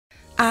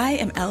I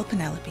am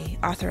Penelope,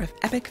 author of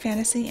epic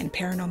fantasy and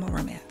paranormal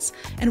romance,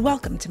 and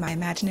welcome to My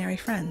Imaginary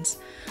Friends,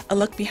 a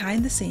look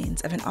behind the scenes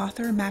of an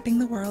author mapping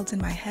the worlds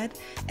in my head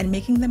and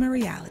making them a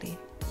reality.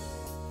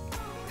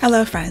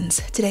 Hello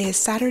friends, today is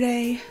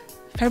Saturday,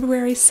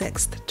 February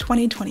 6th,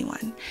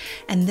 2021,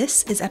 and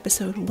this is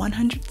episode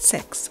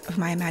 106 of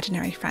My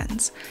Imaginary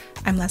Friends.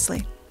 I'm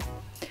Leslie.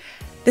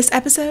 This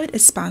episode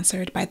is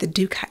sponsored by The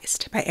Duke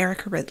Heist by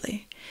Erica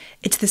Ridley.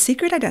 It's the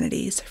secret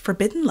identities,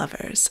 forbidden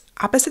lovers,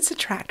 opposites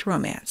attract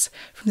romance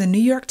from the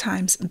New York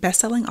Times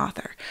bestselling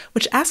author,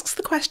 which asks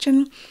the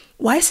question,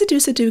 why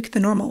seduce a duke the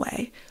normal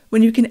way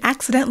when you can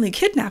accidentally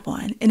kidnap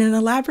one in an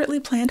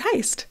elaborately planned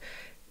heist?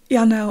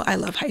 Y'all know I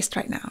love heist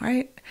right now,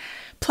 right?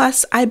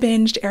 Plus, I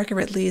binged Erica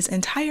Ridley's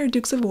entire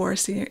Dukes of War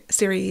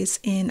series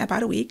in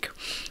about a week,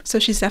 so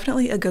she's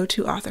definitely a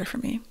go-to author for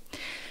me.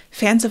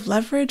 Fans of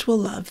Leverage will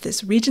love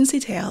this Regency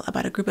tale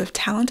about a group of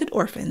talented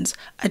orphans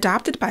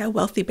adopted by a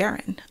wealthy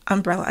baron,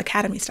 Umbrella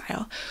Academy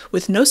style,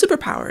 with no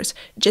superpowers,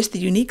 just the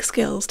unique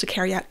skills to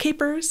carry out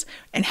capers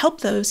and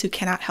help those who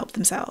cannot help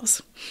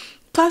themselves.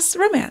 Plus,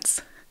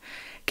 romance.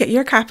 Get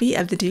your copy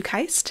of The Duke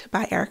Heist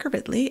by Erica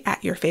Ridley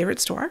at your favorite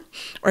store,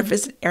 or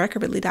visit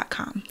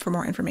ericaridley.com for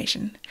more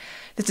information.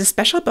 There's a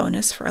special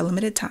bonus for a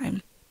limited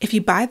time. If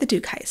you buy The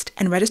Duke Heist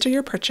and register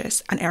your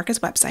purchase on Erica's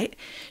website,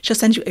 she'll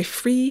send you a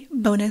free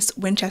bonus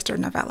Winchester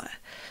novella.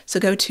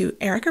 So go to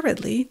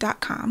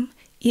ericaridley.com,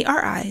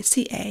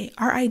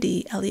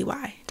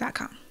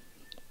 ERICARIDLEY.com.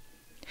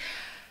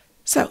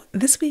 So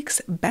this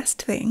week's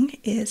best thing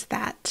is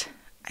that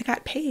I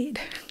got paid.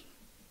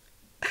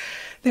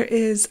 There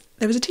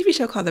was a TV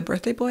show called The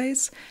Birthday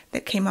Boys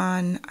that came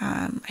on,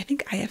 I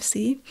think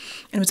IFC,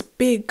 and it was a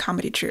big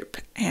comedy troupe,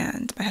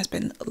 and my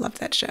husband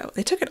loved that show.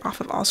 They took it off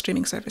of all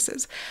streaming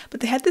services, but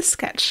they had this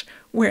sketch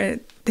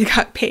where they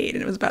got paid,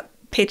 and it was about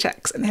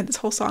paychecks, and they had this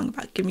whole song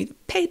about give me the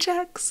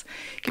paychecks,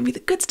 give me the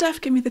good stuff,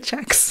 give me the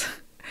checks.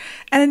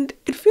 And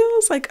it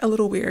feels like a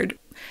little weird.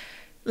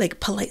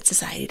 Like, polite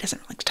society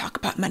doesn't like to talk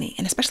about money,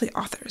 and especially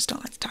authors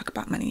don't like to talk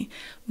about money,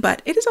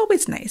 but it is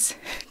always nice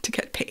to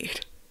get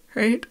paid,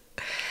 right?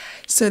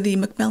 So the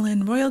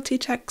Macmillan royalty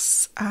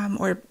checks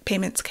or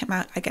payments came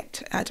out. I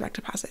get direct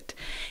deposit.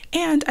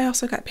 And I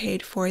also got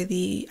paid for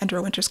the Under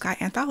a Winter Sky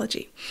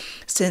anthology,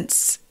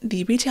 since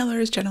the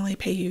retailers generally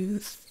pay you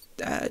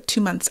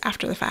 2 months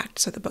after the fact.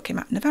 So the book came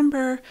out in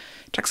November,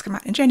 checks come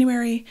out in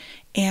January,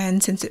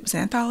 and since it was an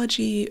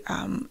anthology,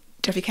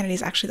 Jeffrey Kennedy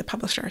is actually the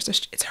publisher, so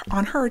it's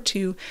on her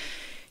to,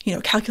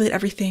 calculate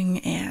everything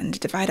and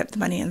divide up the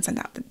money and send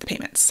out the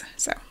payments.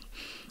 So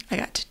I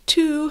got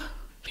 2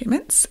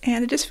 payments,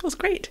 and it just feels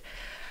great.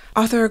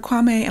 Author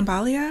Kwame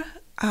Mbalia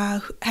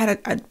had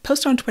a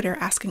post on Twitter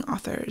asking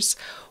authors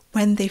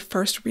when they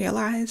first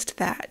realized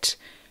that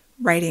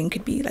writing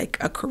could be like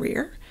a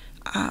career.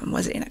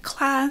 Was it in a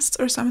class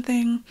or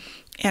something?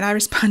 And I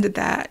responded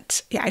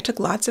that, yeah, I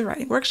took lots of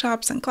writing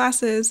workshops and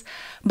classes,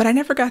 but I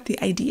never got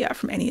the idea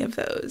from any of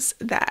those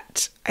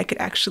that I could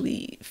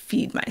actually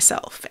feed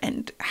myself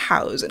and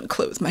house and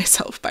clothe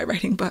myself by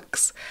writing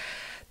books.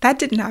 That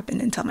didn't happen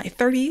until my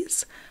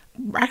 30s.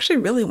 Actually,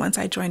 really, once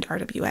I joined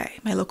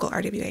RWA, my local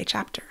RWA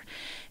chapter.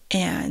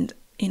 And,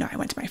 I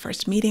went to my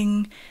first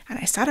meeting and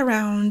I sat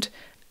around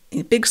in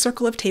a big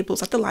circle of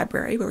tables at the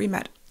library where we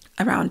met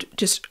around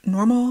just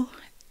normal,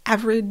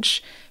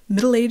 average,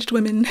 middle-aged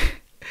women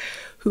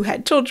who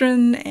had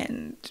children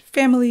and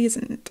families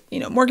and,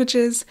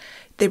 mortgages.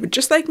 They were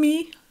just like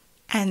me.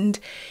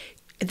 And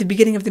at the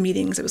beginning of the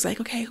meetings, it was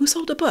like, okay, who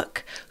sold a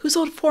book? Who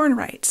sold foreign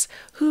rights?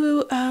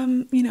 Who,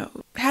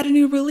 had a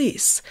new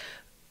release?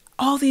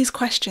 All these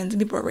questions, and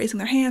people were raising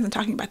their hands and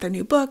talking about their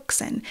new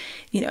books, and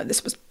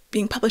this was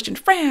being published in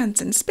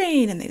France and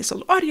Spain, and they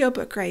sold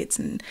audiobook rights,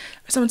 and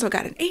so-and-so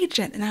got an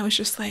agent, and I was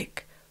just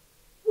like,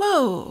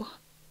 whoa,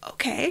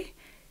 okay,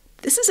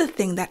 this is a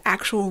thing that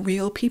actual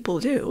real people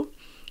do.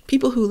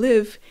 People who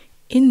live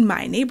in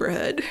my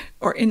neighborhood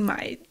or in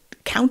my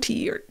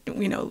county or,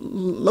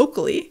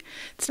 locally.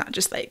 It's not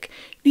just like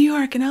New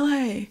York and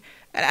LA.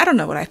 And I don't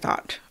know what I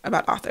thought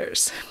about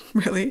authors,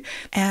 really.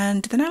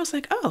 And then I was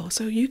like, oh,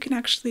 so you can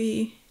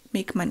actually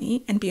make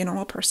money and be a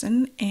normal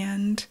person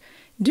and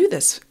do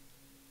this.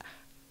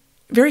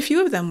 Very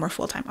few of them were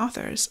full-time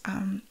authors.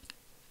 And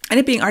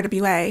it being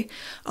RWA,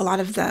 a lot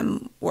of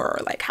them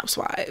were like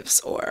housewives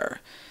or,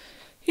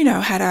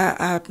 had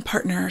a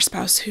partner or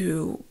spouse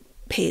who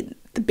paid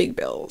the big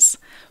bills.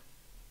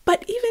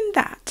 But even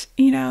that,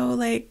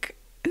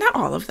 not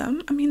all of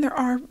them. I mean, there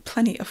are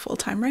plenty of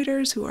full-time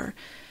writers who are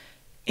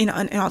in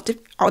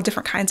all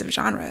different kinds of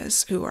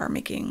genres who are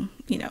making,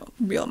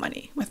 real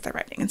money with their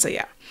writing. And so,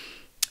 yeah,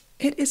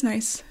 it is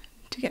nice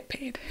to get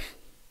paid.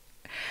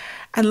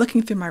 And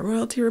looking through my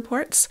royalty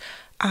reports,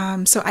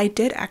 so I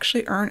did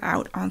actually earn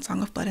out on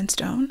Song of Blood and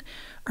Stone.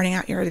 Earning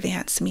out your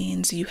advance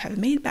means you have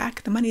made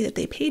back the money that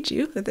they paid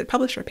you, that the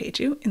publisher paid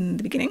you in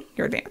the beginning,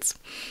 your advance.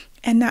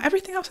 And now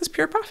everything else is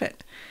pure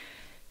profit.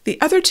 The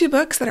other 2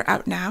 books that are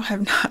out now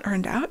have not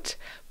earned out,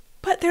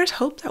 but there's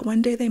hope that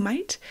one day they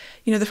might.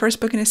 The first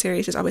book in a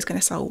series is always going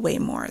to sell way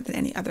more than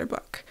any other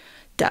book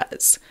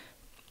does.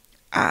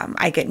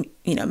 I get,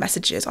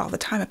 messages all the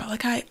time about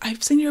like,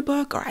 I've seen your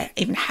book, or I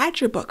even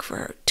had your book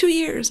for 2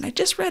 years and I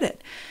just read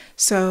it.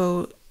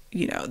 So,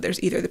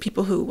 there's either the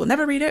people who will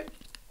never read it,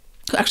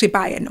 who actually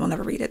buy it and will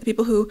never read it, the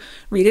people who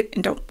read it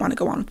and don't want to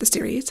go on with the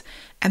series,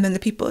 and then the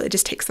people, it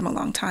just takes them a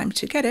long time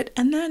to get it,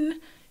 and then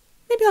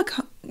maybe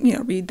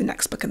I'll, read the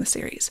next book in the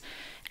series.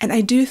 And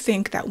I do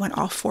think that when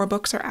all 4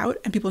 books are out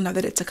and people know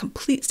that it's a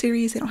complete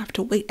series, they don't have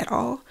to wait at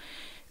all,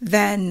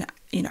 then,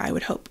 I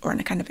would hope, or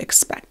I kind of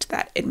expect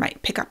that it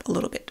might pick up a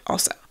little bit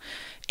also.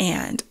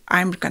 And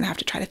I'm going to have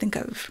to try to think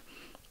of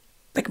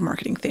like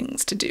marketing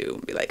things to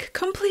do. Be like,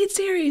 complete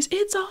series,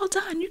 it's all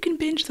done. You can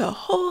binge the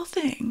whole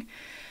thing.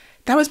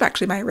 That was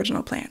actually my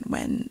original plan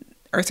when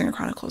Earthsinger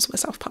Chronicles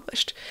was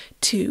self-published,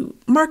 to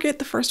market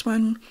the first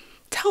one,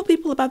 tell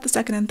people about the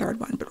second and third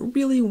one, but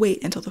really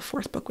wait until the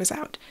 4th book was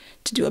out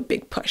to do a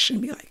big push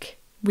and be like,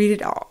 read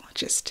it all,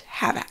 just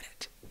have at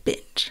it,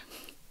 binge.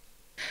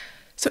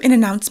 So in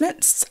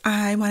announcements,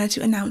 I wanted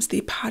to announce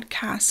the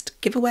podcast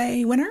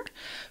giveaway winner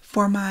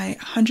for my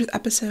 100th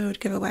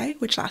episode giveaway,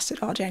 which lasted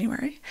all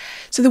January.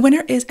 So the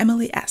winner is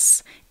Emily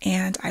S.,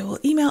 and I will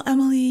email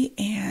Emily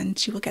and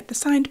she will get the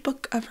signed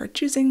book of her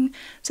choosing.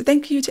 So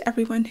thank you to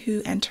everyone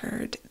who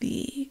entered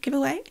the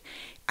giveaway.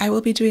 I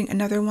will be doing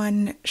another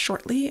one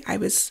shortly. I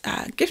was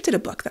gifted a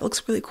book that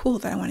looks really cool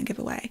that I want to give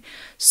away.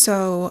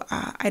 So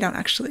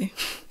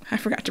I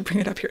forgot to bring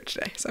it up here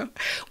today. So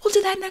we'll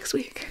do that next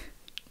week.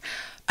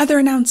 Other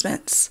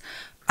announcements.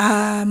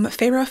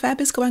 Pharaoh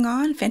Feb is going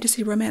on,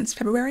 Fantasy Romance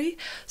February,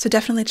 so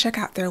definitely check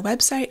out their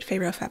website,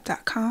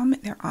 pharaohfeb.com.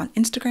 They're on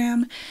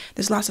Instagram.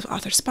 There's lots of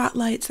author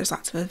spotlights, there's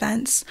lots of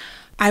events.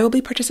 I will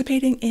be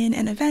participating in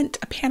an event,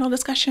 a panel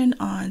discussion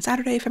on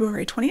Saturday,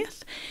 February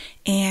 20th,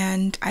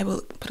 and I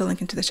will put a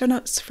link into the show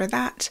notes for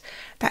that.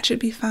 That should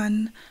be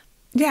fun.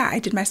 Yeah, I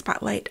did my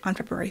spotlight on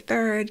February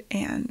 3rd,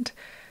 and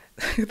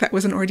that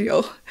was an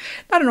ordeal.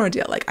 Not an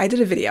ordeal, like I did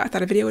a video. I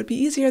thought a video would be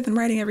easier than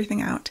writing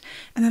everything out.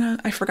 And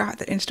then I forgot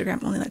that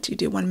Instagram only lets you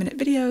do 1-minute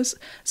videos.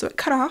 So it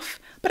cut off,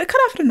 but it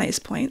cut off at a nice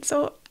point.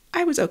 So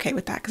I was okay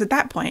with that, because at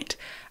that point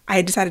I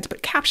had decided to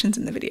put captions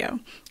in the video,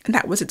 and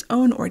that was its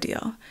own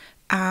ordeal.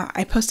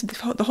 I posted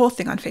the whole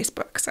thing on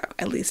Facebook, so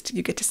at least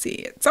you get to see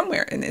it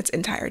somewhere in its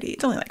entirety.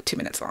 It's only like 2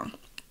 minutes long.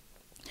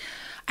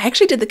 I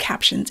actually did the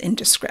captions in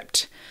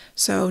Descript.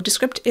 So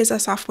Descript is a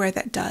software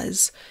that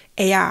does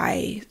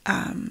AI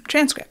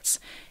transcripts,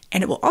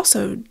 and it will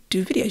also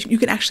do videos. You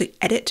can actually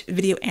edit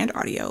video and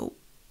audio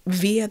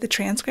via the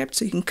transcript,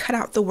 so you can cut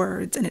out the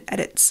words and it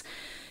edits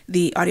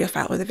the audio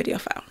file or the video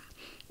file.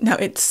 Now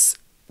it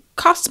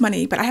costs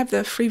money, but I have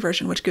the free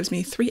version, which gives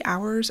me 3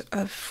 hours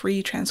of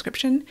free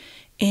transcription,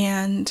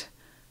 and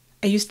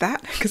I used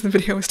that because the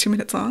video was 2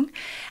 minutes long.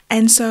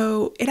 And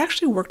so it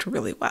actually worked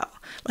really well.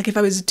 Like if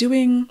I was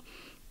doing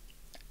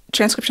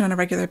transcription on a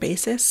regular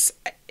basis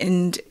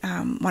and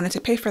wanted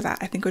to pay for that,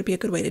 I think it would be a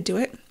good way to do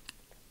it.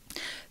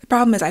 The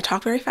problem is I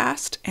talk very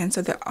fast, and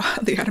so the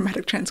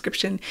automatic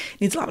transcription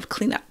needs a lot of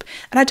cleanup.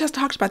 And I just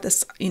talked about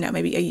this,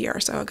 maybe a year or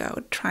so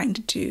ago, trying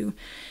to do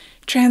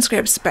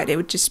transcripts, but it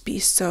would just be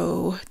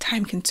so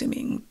time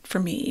consuming for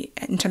me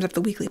in terms of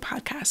the weekly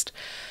podcast.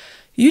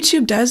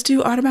 YouTube does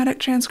do automatic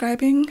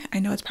transcribing. I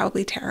know it's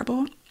probably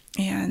terrible,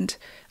 and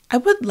I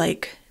would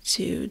like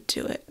to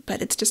do it,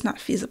 but it's just not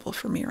feasible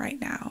for me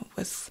right now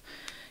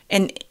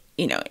in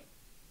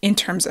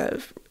terms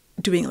of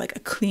doing like a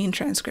clean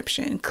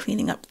transcription,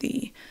 cleaning up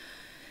the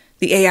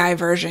AI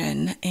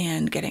version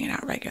and getting it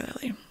out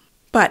regularly.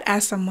 But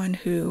as someone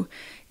who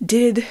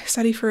did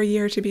study for a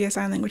year to be a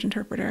sign language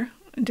interpreter,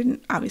 and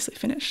didn't obviously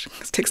finish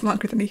because it takes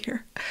longer than a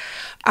year,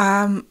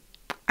 I'm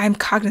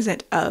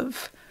cognizant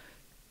of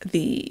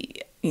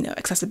the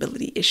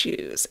accessibility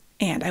issues,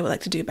 and I would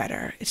like to do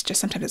better. It's just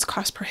sometimes it's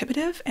cost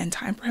prohibitive and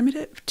time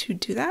prohibitive to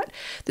do that.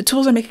 The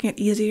tools are making it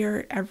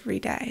easier every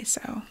day,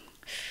 so.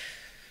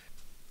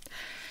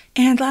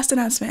 And last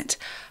announcement,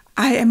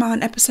 I am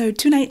on episode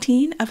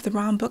 219 of the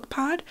Rom Book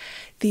Pod,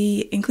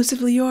 the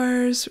Inclusively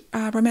Yours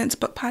romance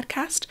book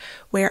podcast,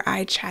 where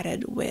I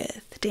chatted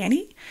with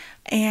Danny,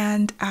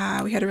 and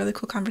we had a really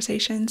cool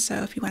conversation.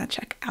 So if you want to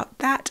check out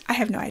that, I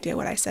have no idea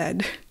what I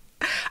said.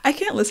 I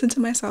can't listen to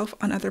myself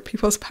on other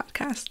people's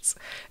podcasts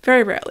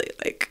very rarely.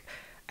 Like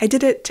I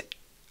did it.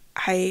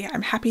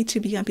 I'm happy to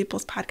be on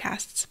people's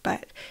podcasts,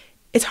 but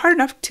it's hard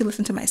enough to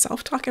listen to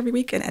myself talk every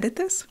week and edit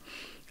this.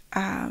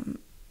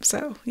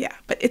 So yeah,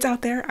 but it's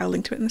out there. I'll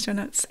link to it in the show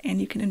notes,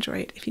 and you can enjoy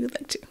it if you would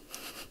like to.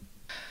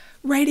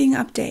 Writing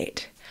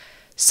update.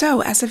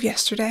 So as of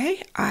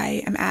yesterday,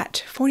 I am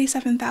at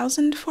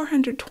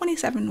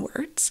 47,427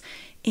 words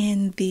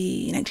in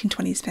the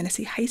 1920s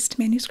fantasy heist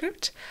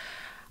manuscript.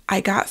 I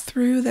got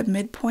through the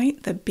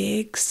midpoint, the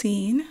big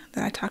scene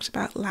that I talked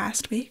about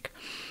last week.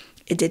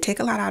 It did take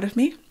a lot out of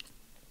me.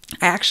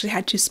 I actually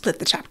had to split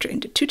the chapter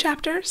into 2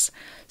 chapters,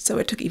 so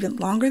it took even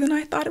longer than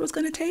I thought it was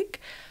going to take.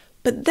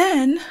 But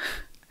then,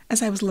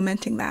 as I was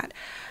lamenting that,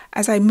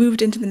 as I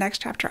moved into the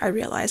next chapter, I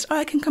realized,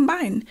 I can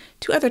combine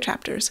 2 other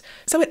chapters.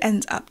 So it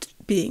ends up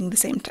being the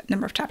same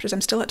number of chapters. I'm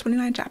still at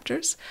 29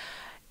 chapters.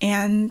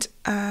 and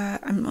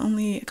I'm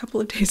only a couple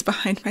of days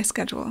behind my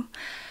schedule.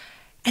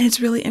 And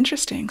it's really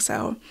interesting.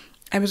 So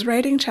I was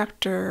writing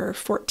chapter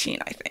 14,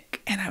 I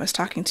think, and I was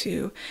talking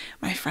to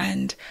my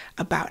friend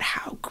about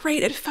how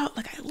great it felt.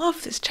 Like, I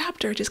love this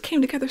chapter. It just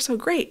came together so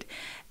great.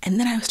 And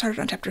then I started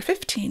on chapter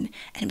 15,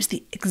 and it was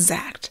the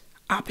exact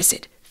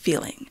opposite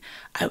feeling.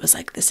 I was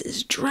like, this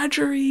is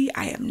drudgery.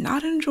 I am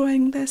not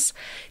enjoying this.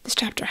 This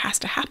chapter has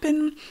to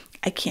happen.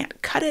 I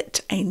can't cut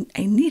it. I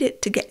need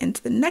it to get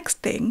into the next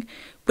thing,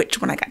 which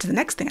when I got to the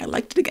next thing, I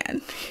liked it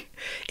again.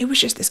 It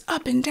was just this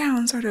up and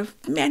down sort of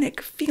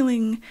manic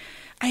feeling.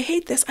 I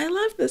hate this. I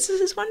love this.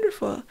 This is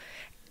wonderful.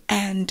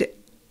 And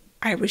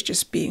I was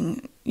just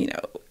being,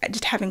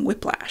 just having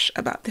whiplash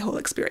about the whole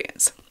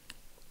experience,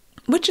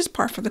 which is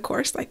par for the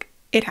course. Like,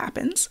 it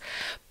happens.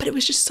 But it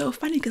was just so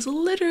funny because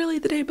literally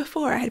the day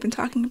before I had been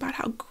talking about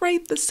how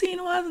great the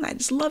scene was, and I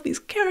just love these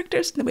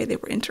characters and the way they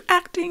were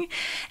interacting,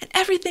 and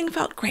everything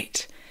felt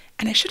great.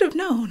 And I should have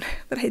known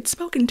that I had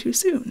spoken too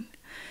soon.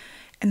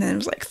 And then it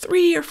was like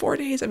 3 or 4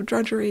 days of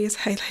drudgery as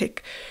I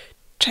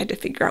tried to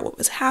figure out what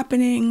was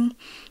happening.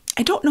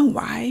 I don't know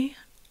why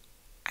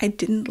I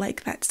didn't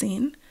like that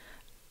scene.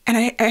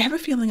 And I have a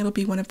feeling it'll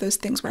be one of those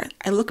things where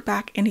I look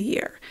back in a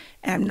year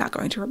and I'm not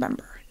going to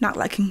remember not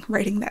liking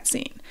writing that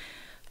scene.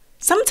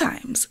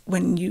 Sometimes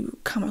when you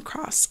come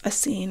across a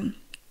scene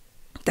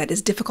that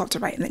is difficult to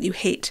write and that you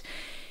hate,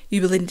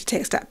 you really need to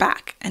take a step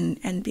back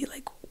and be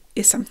like,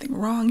 is something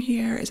wrong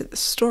here? Is it the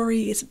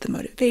story? Is it the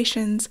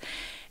motivations?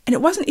 And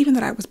it wasn't even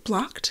that I was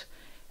blocked.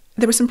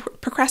 There was some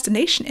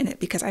procrastination in it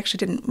because I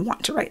actually didn't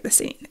want to write the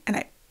scene. And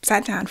I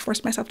sat down,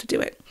 forced myself to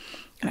do it.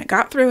 And I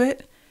got through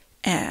it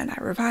and I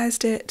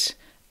revised it.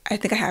 I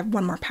think I have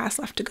one more pass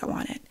left to go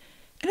on it.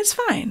 And it's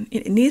fine.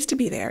 It needs to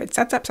be there. It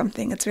sets up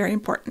something. It's very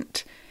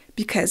important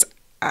because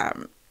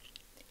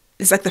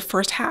it's like the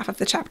first half of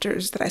the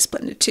chapters that I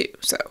split into 2.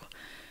 So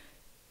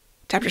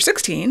chapter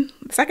 16,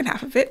 the second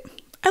half of it,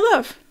 I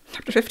love.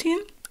 Chapter 15,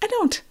 I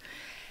don't.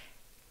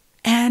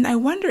 And I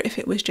wonder if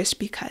it was just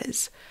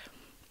because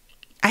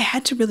I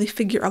had to really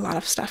figure a lot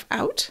of stuff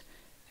out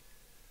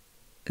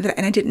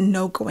and I didn't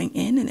know going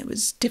in, and it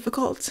was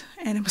difficult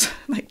and it was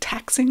like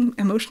taxing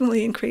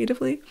emotionally and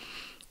creatively.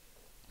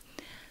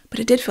 But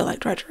it did feel like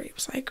drudgery. It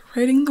was like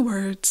writing the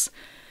words.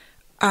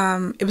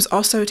 It was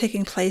also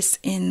taking place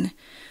in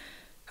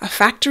a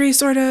factory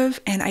sort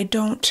of, and I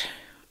don't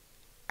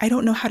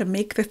know how to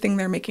make the thing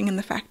they're making in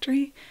the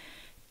factory.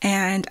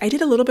 And I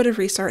did a little bit of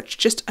research,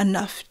 just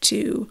enough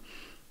to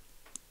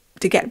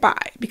get by,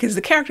 because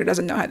the character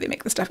doesn't know how they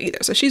make the stuff either.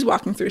 So she's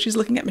walking through, she's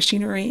looking at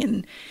machinery,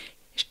 and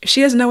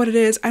she doesn't know what it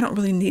is. I don't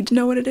really need to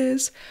know what it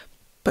is,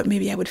 but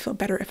maybe I would feel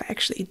better if I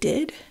actually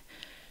did.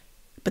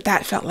 But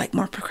that felt like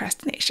more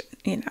procrastination,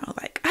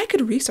 like I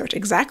could research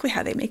exactly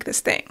how they make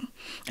this thing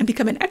and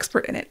become an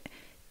expert in it.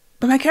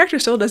 But my character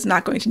still is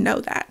not going to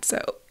know that.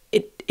 So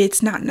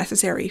it's not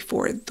necessary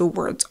for the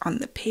words on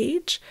the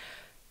page.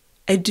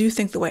 I do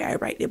think the way I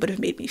write, it would have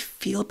made me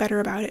feel better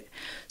about it.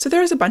 So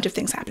there's a bunch of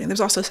things happening.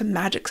 There's also some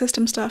magic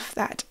system stuff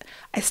that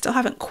I still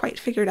haven't quite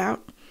figured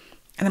out.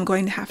 And I'm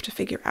going to have to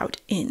figure out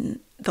in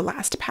the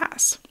last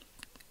pass.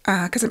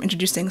 Because I'm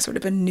introducing sort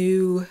of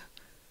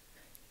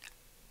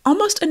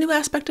almost a new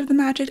aspect of the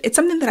magic. It's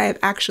something that I have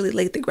actually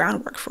laid the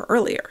groundwork for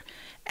earlier.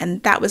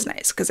 And that was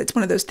nice because it's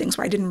one of those things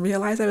where I didn't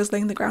realize I was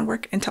laying the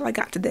groundwork until I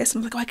got to this. And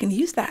I was like, oh, I can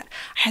use that.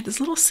 I had this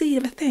little seed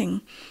of a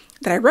thing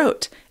that I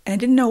wrote and I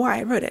didn't know why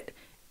I wrote it.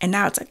 And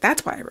now it's like,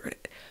 that's why I wrote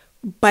it.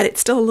 But it's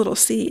still a little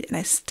seed and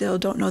I still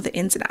don't know the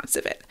ins and outs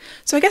of it.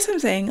 So I guess I'm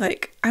saying,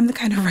 like, I'm the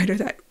kind of writer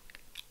that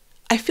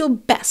I feel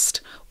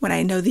best when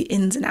I know the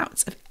ins and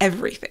outs of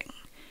everything.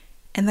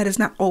 And that is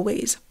not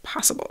always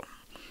possible.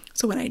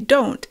 So when I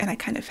don't, and I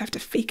kind of have to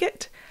fake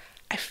it,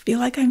 I feel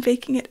like I'm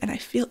faking it and I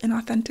feel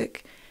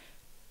inauthentic.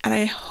 And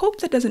I hope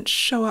that doesn't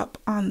show up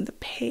on the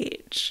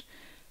page.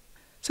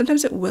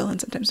 Sometimes it will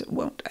and sometimes it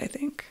won't, I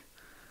think.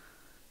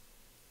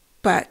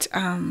 But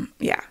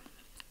yeah,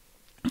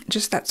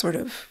 just that sort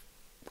of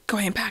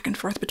going back and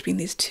forth between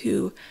these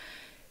two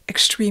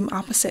extreme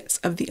opposites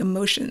of the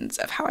emotions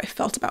of how I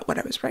felt about what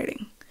I was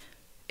writing.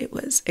 It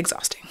was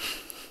exhausting.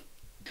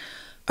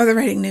 Other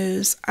writing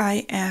news,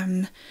 I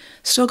am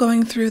still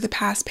going through the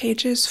past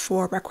pages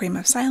for Requiem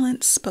of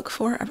Silence, Book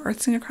 4 of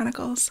Earthsinger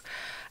Chronicles.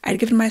 I'd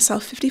given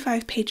myself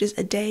 55 pages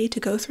a day to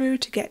go through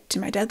to get to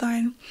my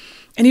deadline,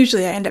 and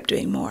usually I end up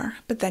doing more,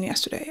 but then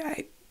yesterday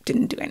I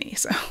didn't do any,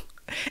 so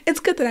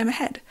it's good that I'm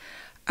ahead.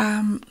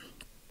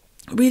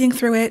 Reading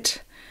through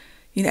it,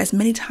 as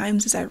many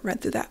times as I've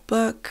read through that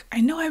book,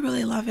 I know I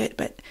really love it,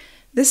 but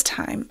this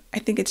time I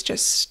think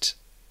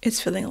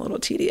it's feeling a little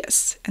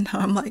tedious. And now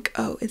I'm like,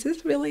 oh, is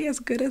this really as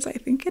good as I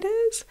think it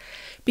is?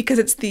 Because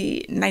it's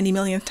the 90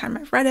 millionth time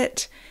I've read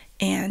it.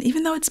 And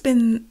even though it's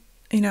been,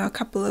 a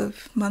couple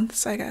of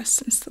months, I guess,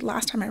 since the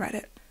last time I read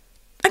it,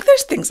 like,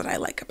 there's things that I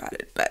like about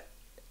it, but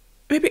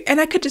maybe,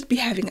 and I could just be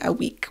having a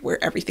week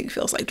where everything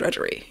feels like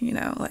drudgery,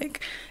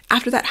 like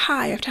after that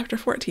high of chapter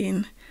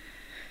 14,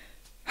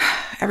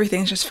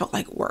 everything just felt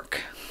like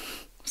work.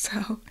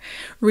 So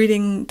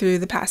reading through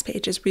the past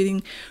pages,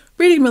 reading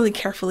reading really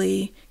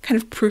carefully, kind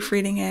of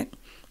proofreading it,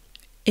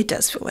 it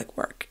does feel like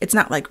work. It's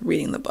not like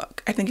reading the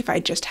book. I think if I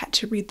just had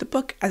to read the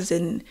book as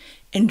an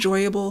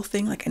enjoyable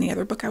thing, like any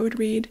other book I would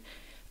read,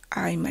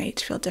 I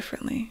might feel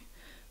differently.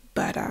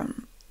 But,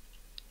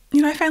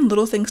 I find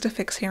little things to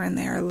fix here and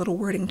there, little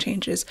wording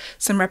changes,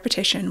 some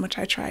repetition, which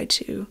I try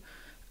to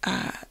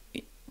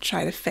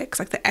fix,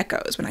 like the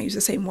echoes when I use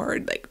the same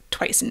word, like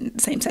twice in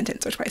the same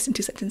sentence or twice in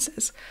 2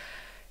 sentences.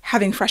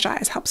 Having fresh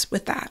eyes helps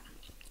with that.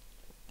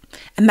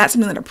 And that's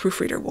something that a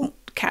proofreader won't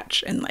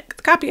catch, and like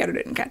the copy editor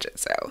didn't catch it.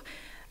 So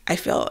I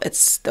feel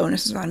the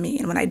onus is on me.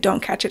 And when I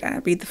don't catch it and I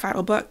read the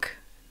final book,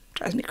 it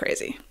drives me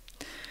crazy.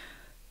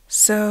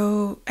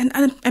 So,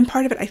 and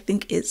part of it I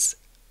think is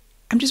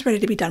I'm just ready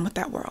to be done with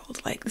that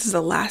world. Like, this is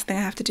the last thing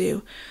I have to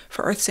do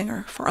for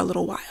Earthsinger for a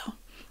little while,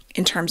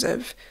 in terms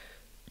of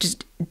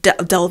just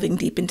delving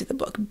deep into the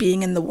book,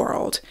 being in the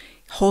world,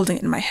 holding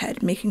it in my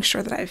head, making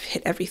sure that I've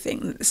hit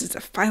everything. This is the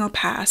final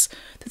pass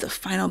through the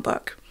final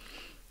book.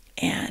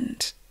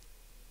 And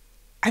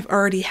I've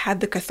already had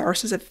the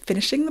catharsis of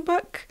finishing the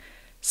book.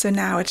 So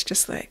now it's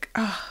just like,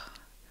 I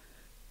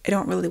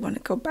don't really want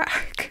to go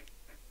back.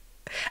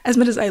 As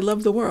much as I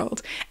love the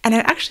world. And I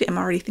actually am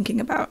already thinking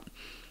about,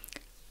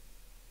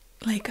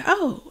 like,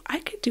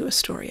 I could do a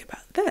story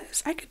about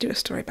this. I could do a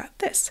story about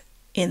this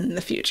in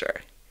the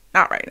future.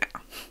 Not right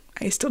now.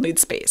 I still need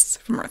space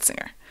from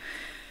Earthsinger.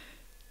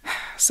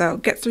 So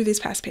get through these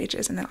past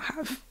pages, and then I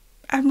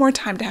have more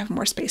time to have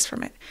more space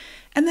from it.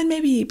 And then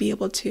maybe be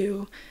able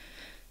to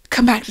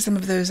come back to some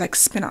of those like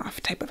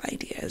spin-off type of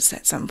ideas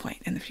at some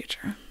point in the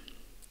future.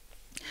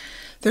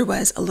 There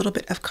was a little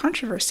bit of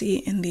controversy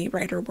in the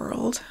writer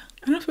world.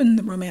 I don't know if in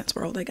the romance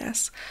world, I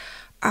guess.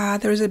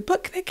 There was a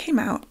book that came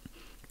out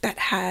that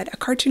had a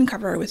cartoon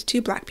cover with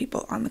 2 Black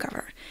people on the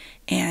cover.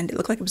 And it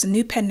looked like it was a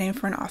new pen name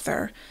for an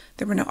author.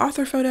 There were no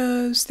author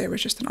photos. There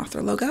was just an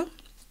author logo.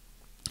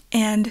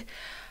 And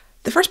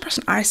the first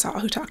person I saw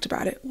who talked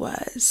about it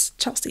was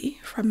Chelsea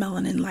from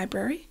Melanin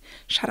Library.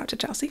 Shout out to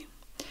Chelsea.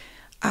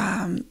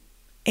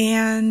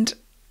 And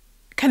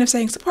kind of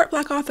saying, support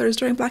Black authors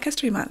during Black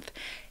History Month.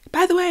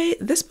 By the way,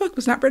 this book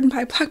was not written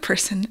by a Black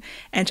person,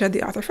 and showed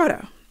the author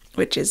photo,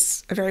 which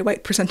is a very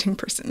white presenting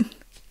person.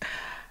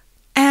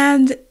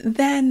 And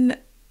then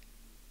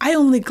I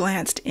only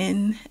glanced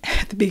in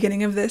at the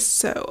beginning of this,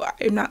 so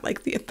I'm not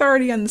like the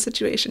authority on the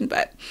situation,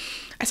 but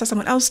I saw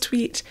someone else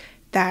tweet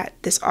that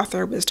this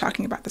author was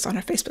talking about this on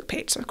her Facebook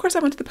page. So of course I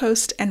went to the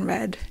post and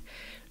read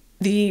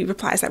the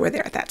replies that were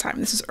there at that time.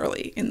 This was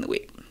early in the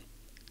week.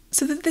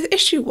 So the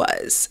issue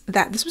was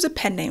that this was a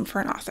pen name for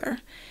an author.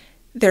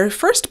 Their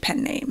first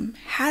pen name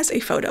has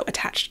a photo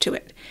attached to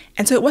it.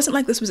 And so it wasn't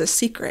like this was a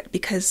secret,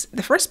 because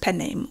the first pen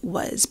name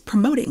was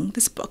promoting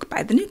this book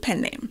by the new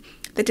pen name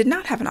that did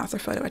not have an author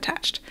photo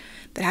attached,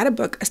 that had a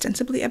book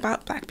ostensibly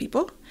about Black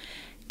people.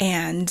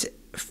 And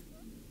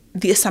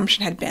the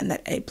assumption had been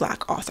that a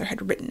Black author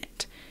had written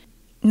it.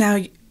 Now,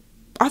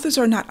 authors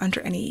are not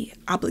under any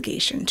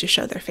obligation to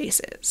show their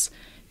faces.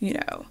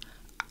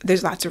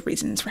 There's lots of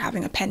reasons for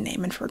having a pen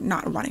name and for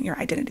not wanting your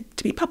identity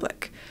to be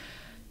public.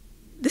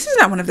 This is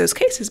not one of those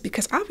cases,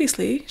 because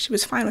obviously she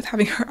was fine with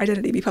having her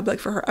identity be public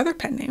for her other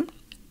pen name.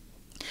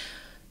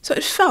 So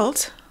it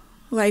felt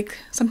like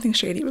something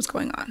shady was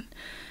going on.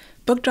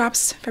 Book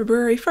drops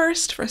February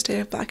 1st, first day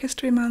of Black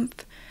History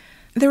Month.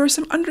 There was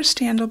some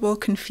understandable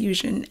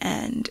confusion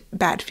and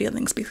bad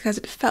feelings, because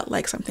it felt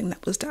like something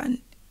that was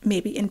done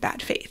maybe in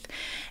bad faith.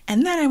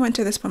 And then I went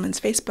to this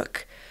woman's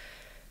Facebook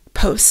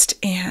post,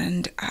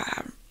 and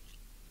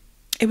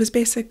it was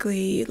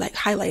basically like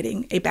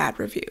highlighting a bad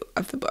review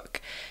of the book,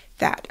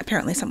 that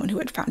apparently someone who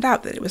had found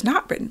out that it was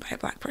not written by a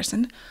Black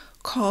person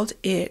called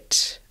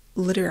it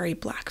literary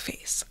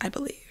blackface, I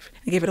believe.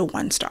 I gave it a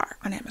 1 star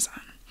on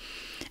Amazon.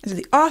 And so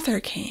the author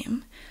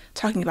came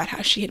talking about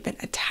how she had been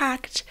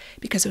attacked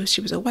because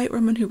she was a white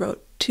woman who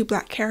wrote 2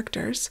 Black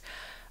characters.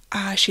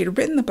 She had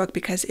written the book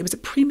because it was a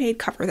pre-made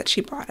cover that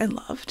she bought and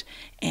loved,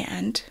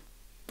 and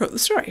wrote the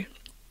story.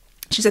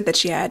 She said that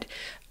she had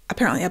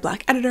apparently a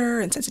Black editor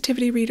and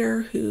sensitivity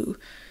reader who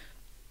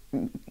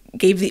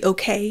gave the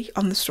okay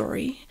on the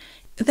story.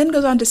 It then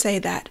goes on to say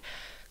that,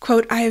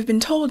 quote, "I have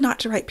been told not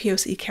to write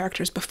POC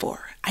characters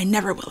before. I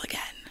never will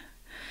again.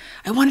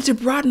 I wanted to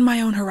broaden my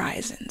own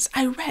horizons.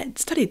 I read,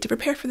 studied to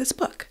prepare for this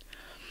book.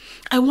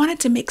 I wanted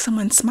to make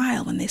someone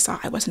smile when they saw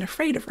I wasn't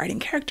afraid of writing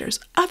characters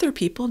other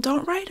people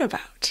don't write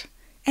about.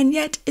 And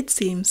yet it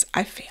seems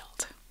I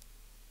failed."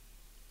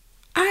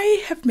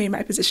 I have made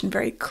my position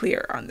very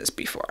clear on this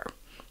before.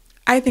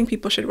 I think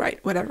people should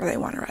write whatever they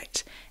want to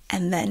write,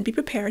 and then be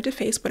prepared to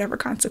face whatever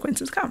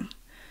consequences come.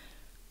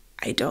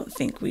 I don't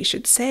think we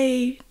should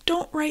say,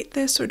 don't write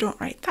this or don't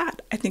write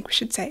that. I think we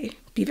should say,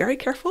 be very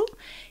careful,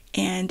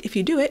 and if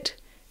you do it,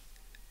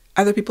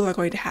 other people are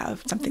going to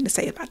have something to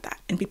say about that,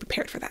 and be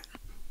prepared for that.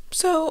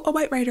 So a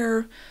white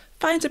writer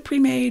finds a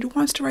pre-made,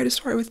 wants to write a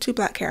story with 2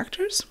 Black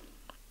characters.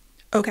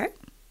 Okay.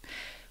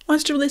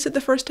 Wants to release it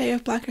the first day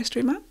of Black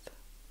History Month.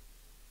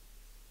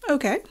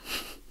 Okay.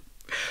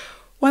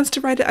 Wants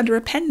to write it under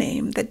a pen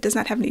name that does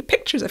not have any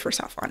pictures of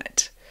herself on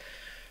it.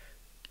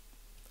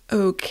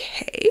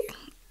 okay,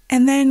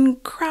 and then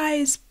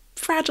cries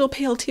fragile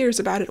pale tears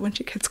about it when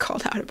she gets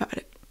called out about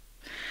it.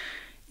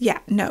 Yeah,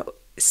 no.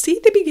 See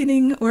the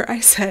beginning where I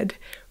said,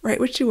 write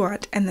what you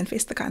want and then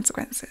face the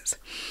consequences.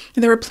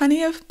 And there were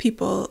plenty of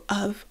people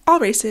of all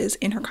races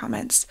in her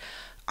comments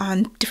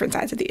on different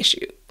sides of the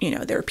issue.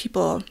 There were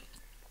people,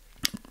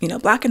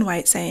 black and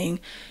white saying,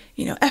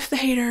 F the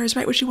haters,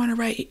 write what you want to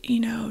write,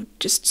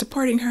 just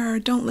supporting her,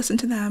 don't listen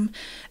to them.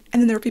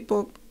 And then there were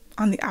people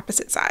on the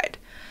opposite side.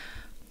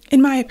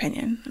 In my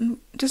opinion,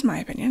 just my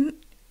opinion,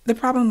 the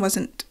problem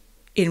wasn't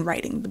in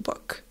writing the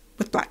book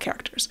with black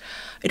characters.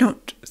 I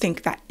don't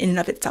think that in and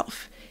of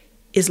itself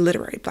is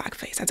literary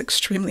blackface. That's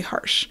extremely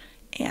harsh,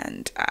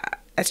 and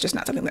that's just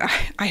not something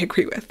that I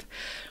agree with.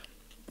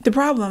 The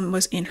problem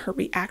was in her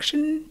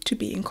reaction to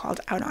being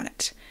called out on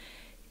it.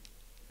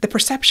 The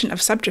perception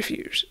of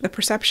subterfuge, the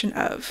perception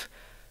of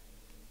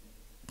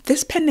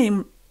this pen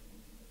name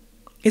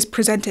is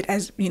presented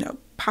as,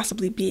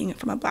 possibly being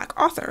from a black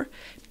author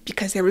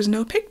because there was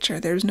no picture,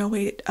 there was no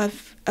way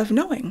of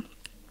knowing.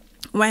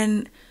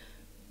 When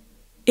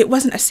it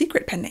wasn't a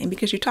secret pen name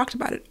because you talked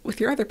about it with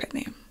your other pen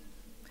name.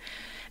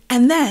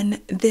 And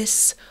then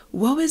this,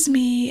 woe is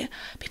me,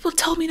 people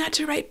told me not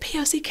to write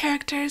POC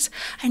characters,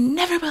 I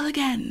never will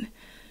again.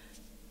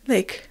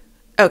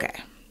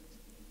 Okay.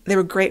 There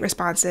were great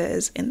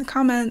responses in the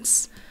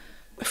comments.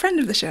 A friend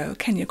of the show,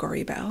 Kenya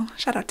Goribel,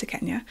 shout out to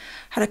Kenya,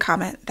 had a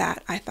comment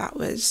that I thought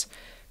was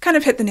kind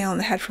of hit the nail on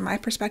the head from my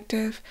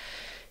perspective.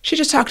 She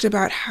just talked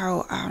about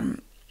how,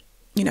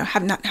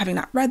 having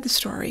not read the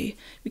story,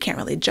 we can't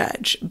really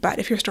judge. But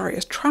if your story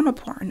is trauma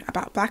porn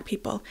about black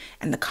people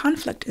and the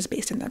conflict is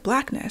based in their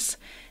blackness,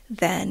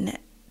 then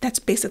that's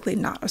basically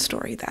not a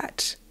story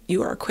that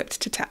you are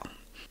equipped to tell.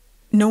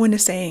 No one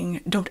is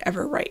saying don't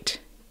ever write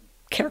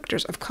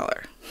characters of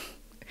color.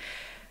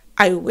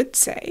 I would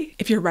say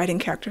if you're writing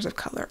characters of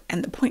color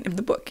and the point of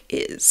the book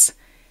is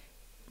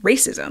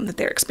racism that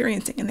they're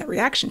experiencing and their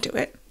reaction to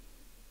it,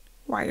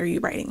 why are you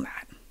writing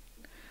that?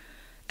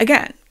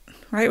 Again,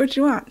 write what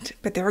you want,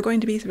 but there are going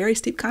to be very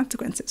steep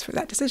consequences for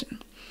that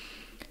decision.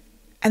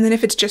 And then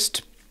if it's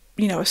just,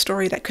 a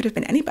story that could have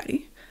been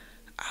anybody,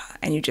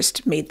 and you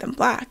just made them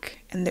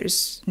black, and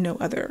there's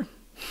nothing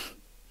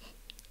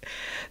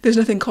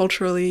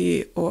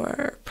culturally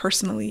or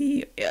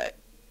personally,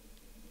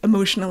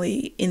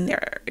 emotionally in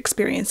their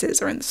experiences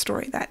or in the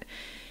story that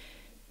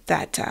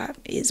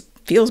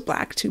feels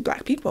black to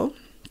black people,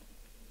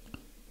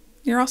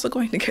 you're also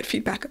going to get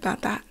feedback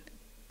about that.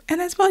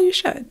 And as well you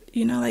should.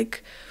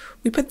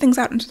 We put things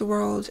out into the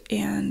world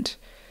and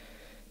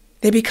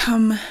they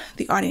become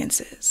the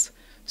audiences.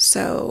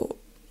 So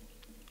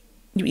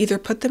you either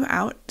put them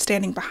out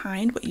standing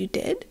behind what you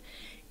did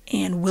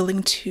and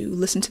willing to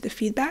listen to the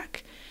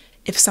feedback.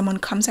 If someone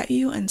comes at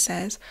you and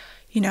says,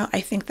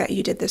 I think that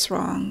you did this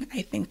wrong.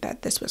 I think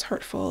that this was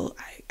hurtful.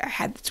 I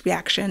had this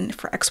reaction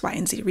for X, Y,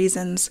 and Z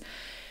reasons.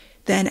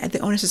 Then the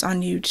onus is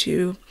on you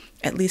to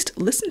at least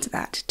listen to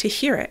that, to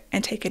hear it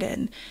and take it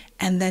in,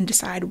 and then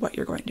decide what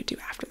you're going to do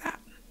after that.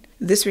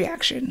 This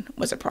reaction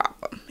was a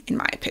problem, in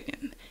my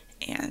opinion.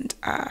 And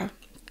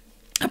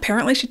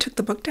apparently she took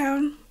the book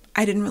down.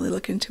 I didn't really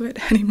look into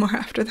it anymore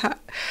after that,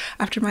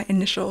 after my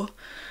initial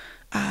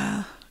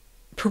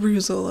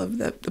perusal of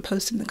the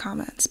post in the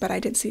comments. But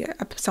I did see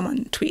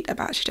someone tweet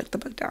about she took the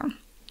book down.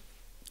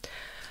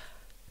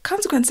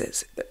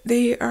 Consequences,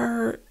 they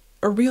are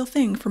a real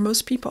thing for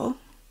most people.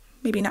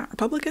 Maybe not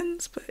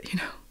Republicans, but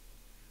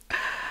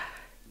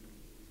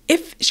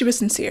if she was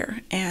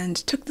sincere and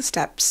took the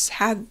steps,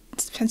 had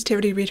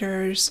sensitivity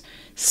readers,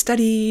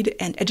 studied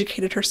and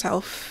educated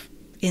herself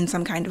in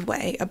some kind of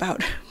way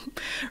about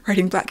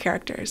writing black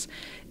characters,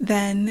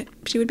 then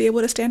she would be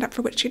able to stand up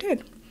for what she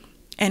did.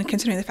 And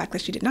considering the fact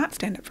that she did not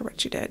stand up for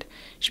what she did,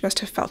 she must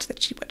have felt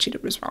that what she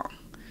did was wrong,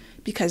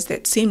 because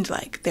it seemed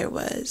like there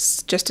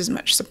was just as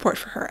much support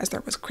for her as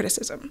there was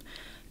criticism.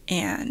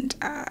 And,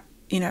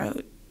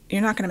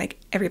 you're not going to make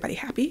everybody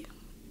happy.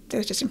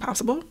 That's just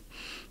impossible.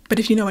 But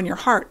if you know in your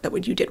heart that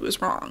what you did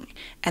was wrong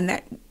and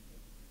that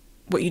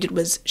what you did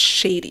was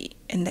shady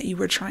and that you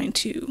were trying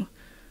to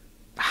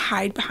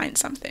hide behind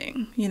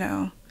something,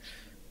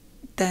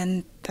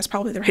 then that's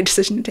probably the right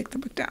decision to take the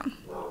book down.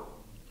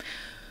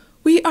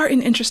 We are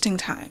in interesting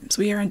times.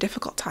 We are in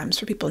difficult times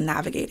for people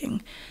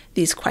navigating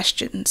these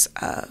questions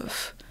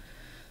of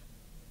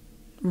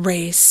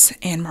race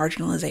and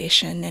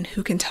marginalization and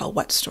who can tell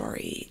what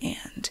story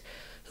and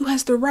who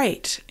has the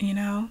right,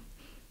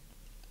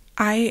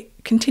 I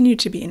continue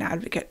to be an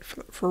advocate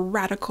for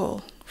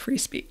radical free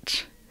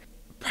speech,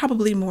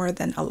 probably more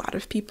than a lot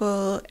of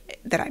people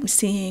that I'm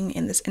seeing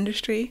in this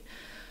industry,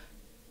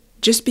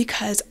 just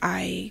because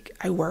I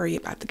worry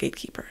about the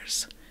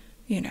gatekeepers.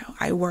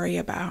 I worry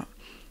about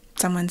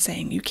someone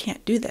saying you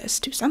can't do this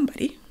to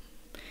somebody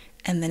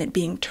and then it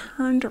being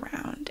turned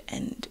around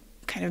and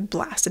kind of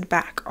blasted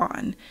back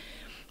on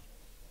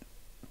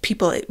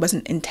people it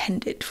wasn't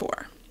intended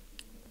for.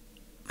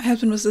 My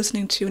husband was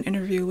listening to an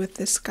interview with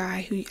this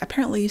guy who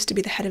apparently used to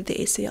be the head of the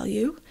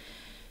ACLU,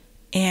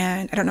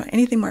 And I don't know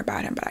anything more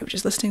about him, but I was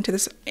just listening to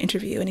this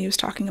interview, and he was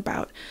talking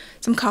about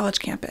some college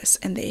campus,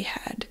 and they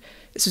had,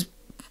 this was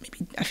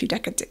maybe a few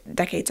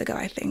decades ago,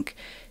 I think,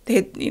 they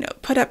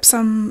had, put up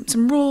some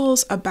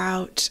rules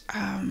about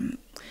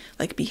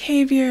like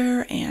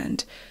behavior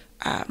and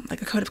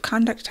like a code of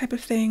conduct type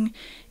of thing.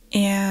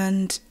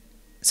 And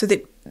so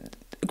that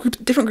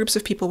different groups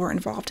of people were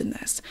involved in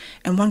this.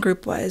 And one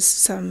group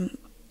was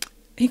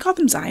he called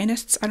them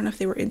Zionists. I don't know if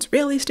they were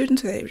Israeli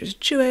students or they were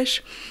just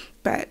Jewish,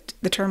 but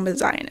the term was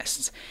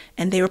Zionists.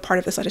 And they were part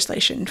of this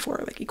legislation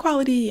for like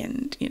equality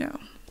and,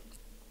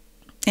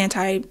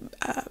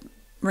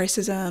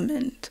 anti-racism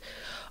and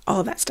all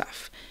of that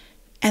stuff.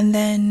 And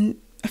then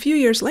a few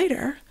years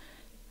later,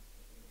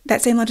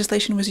 that same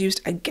legislation was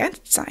used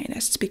against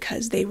Zionists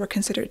because they were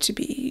considered to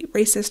be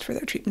racist for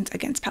their treatment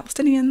against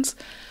Palestinians.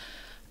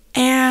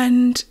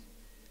 And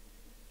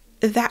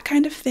that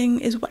kind of thing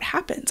is what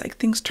happens. Like,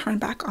 things turn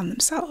back on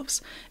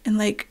themselves. And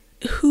like,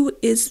 who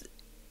is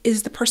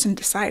the person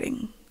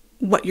deciding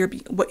what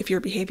if your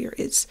behavior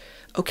is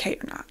okay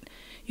or not?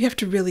 You have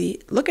to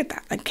really look at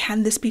that. Like,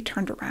 can this be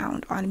turned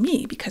around on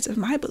me because of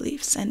my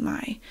beliefs and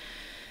my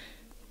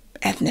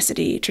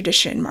ethnicity,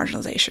 tradition,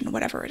 marginalization,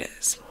 whatever it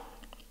is?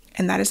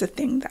 And that is the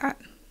thing that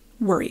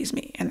worries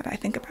me and that I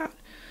think about.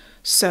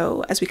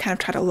 So as we kind of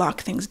try to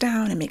lock things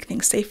down and make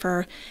things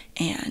safer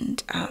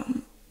and,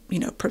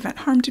 prevent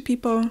harm to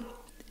people,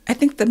 I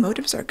think the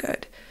motives are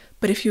good.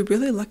 But if you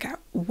really look at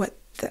what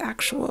the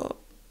actual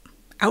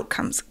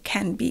outcomes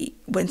can be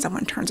when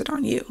someone turns it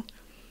on you,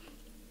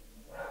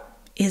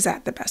 is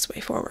that the best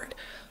way forward?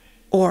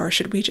 Or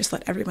should we just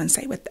let everyone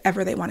say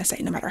whatever they want to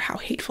say, no matter how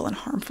hateful and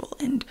harmful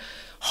and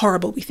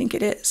horrible we think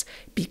it is,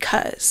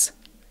 because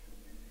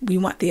we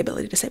want the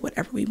ability to say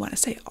whatever we want to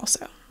say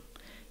also?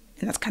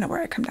 And that's kind of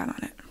where I come down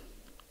on it.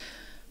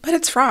 But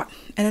it's fraught,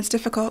 and it's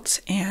difficult,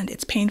 and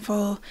it's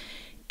painful,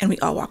 and we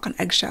all walk on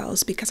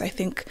eggshells because I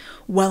think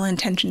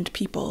well-intentioned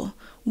people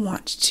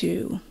want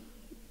to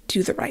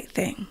do the right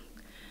thing.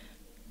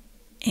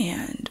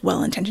 And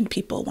well-intentioned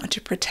people want to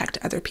protect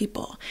other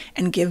people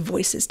and give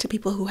voices to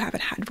people who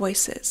haven't had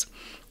voices.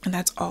 And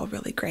that's all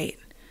really great.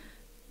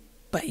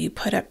 But you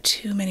put up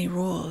too many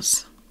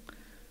rules.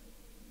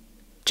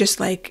 Just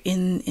like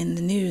in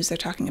the news, they're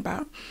talking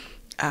about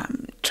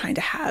trying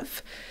to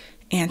have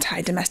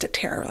anti-domestic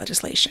terror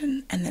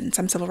legislation. And then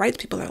some civil rights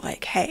people are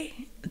like,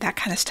 hey, that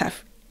kind of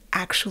stuff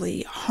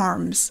actually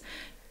harms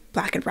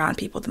Black and brown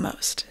people the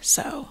most.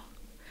 So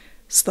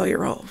slow your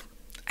roll.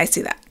 I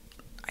see that.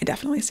 I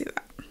definitely see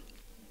that.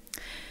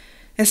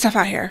 It's tough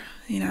out here,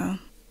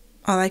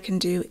 All I can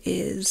do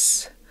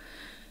is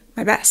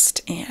my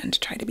best and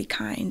try to be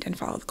kind and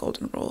follow the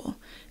golden rule.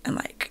 And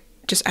like,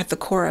 just at the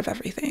core of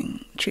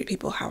everything, treat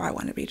people how I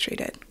want to be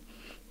treated.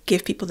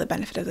 Give people the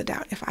benefit of the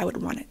doubt if I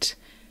would want it.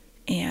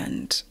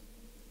 And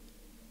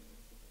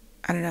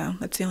I don't know,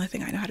 that's the only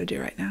thing I know how to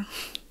do right now.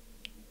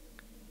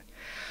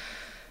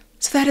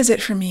 So that is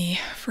it for me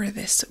for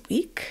this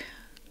week.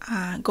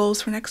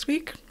 Goals for next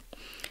week: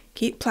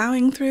 keep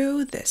plowing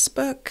through this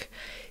book,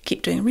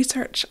 keep doing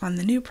research on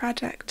the new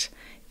project,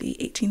 the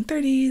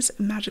 1830s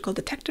magical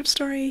detective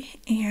story,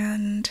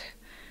 and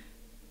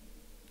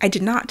I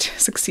did not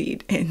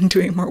succeed in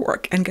doing more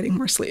work and getting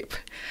more sleep.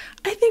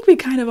 I think we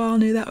kind of all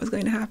knew that was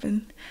going to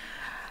happen.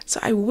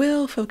 So I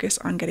will focus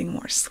on getting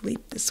more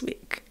sleep this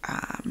week.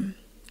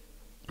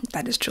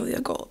 That is truly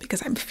a goal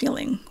because I'm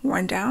feeling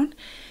worn down,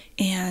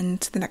 and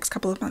the next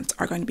couple of months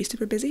are going to be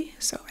super busy.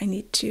 So I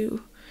need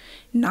to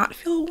not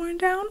feel worn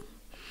down.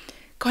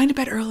 Going to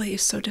bed early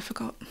is so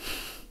difficult.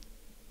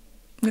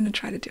 I'm going to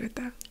try to do it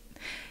though.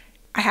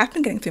 I have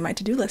been getting through my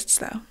to-do lists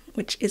though,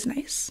 which is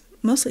nice.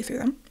 Mostly through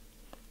them.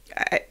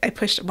 I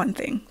pushed one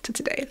thing to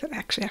today that I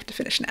actually have to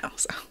finish now,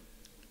 so.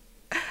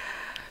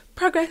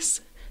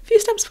 Progress. A few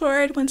steps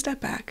forward, one step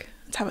back.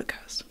 That's how it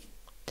goes.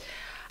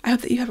 I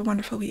hope that you have a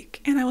wonderful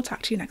week, and I will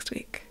talk to you next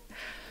week.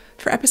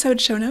 For episode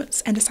show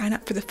notes and to sign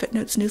up for the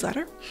Footnotes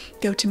newsletter,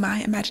 go to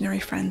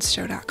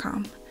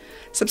myimaginaryfriendsshow.com.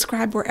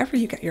 Subscribe wherever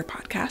you get your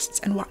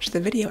podcasts and watch the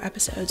video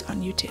episodes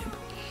on YouTube.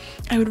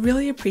 I would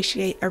really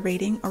appreciate a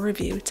rating or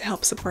review to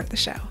help support the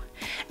show.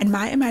 And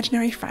My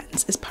Imaginary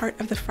Friends is part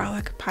of the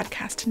Frolic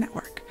Podcast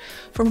Network.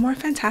 For more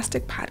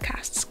fantastic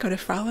podcasts, go to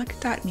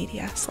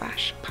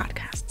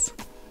frolic.media/podcasts.